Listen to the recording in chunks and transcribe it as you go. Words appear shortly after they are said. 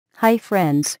Hi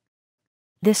friends.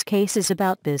 This case is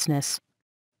about business.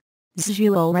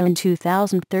 Zuora in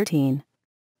 2013.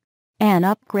 An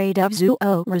upgrade of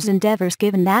Zuora's endeavors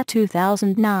given that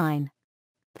 2009.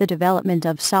 The development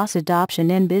of SaaS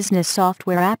adoption in business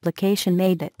software application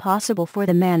made it possible for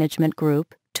the management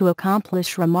group to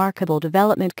accomplish remarkable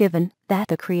development given that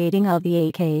the creating of the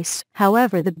A case.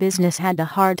 However, the business had a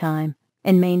hard time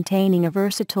in maintaining a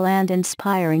versatile and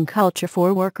inspiring culture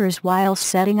for workers while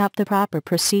setting up the proper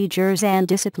procedures and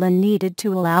discipline needed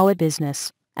to allow a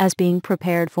business as being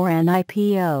prepared for an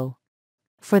IPO.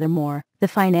 Furthermore, the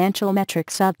financial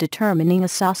metrics of determining a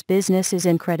SaaS business is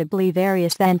incredibly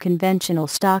various than conventional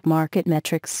stock market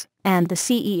metrics, and the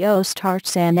CEO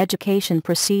starts an education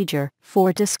procedure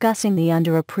for discussing the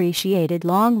underappreciated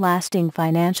long-lasting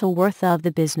financial worth of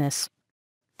the business.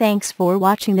 Thanks for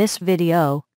watching this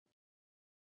video.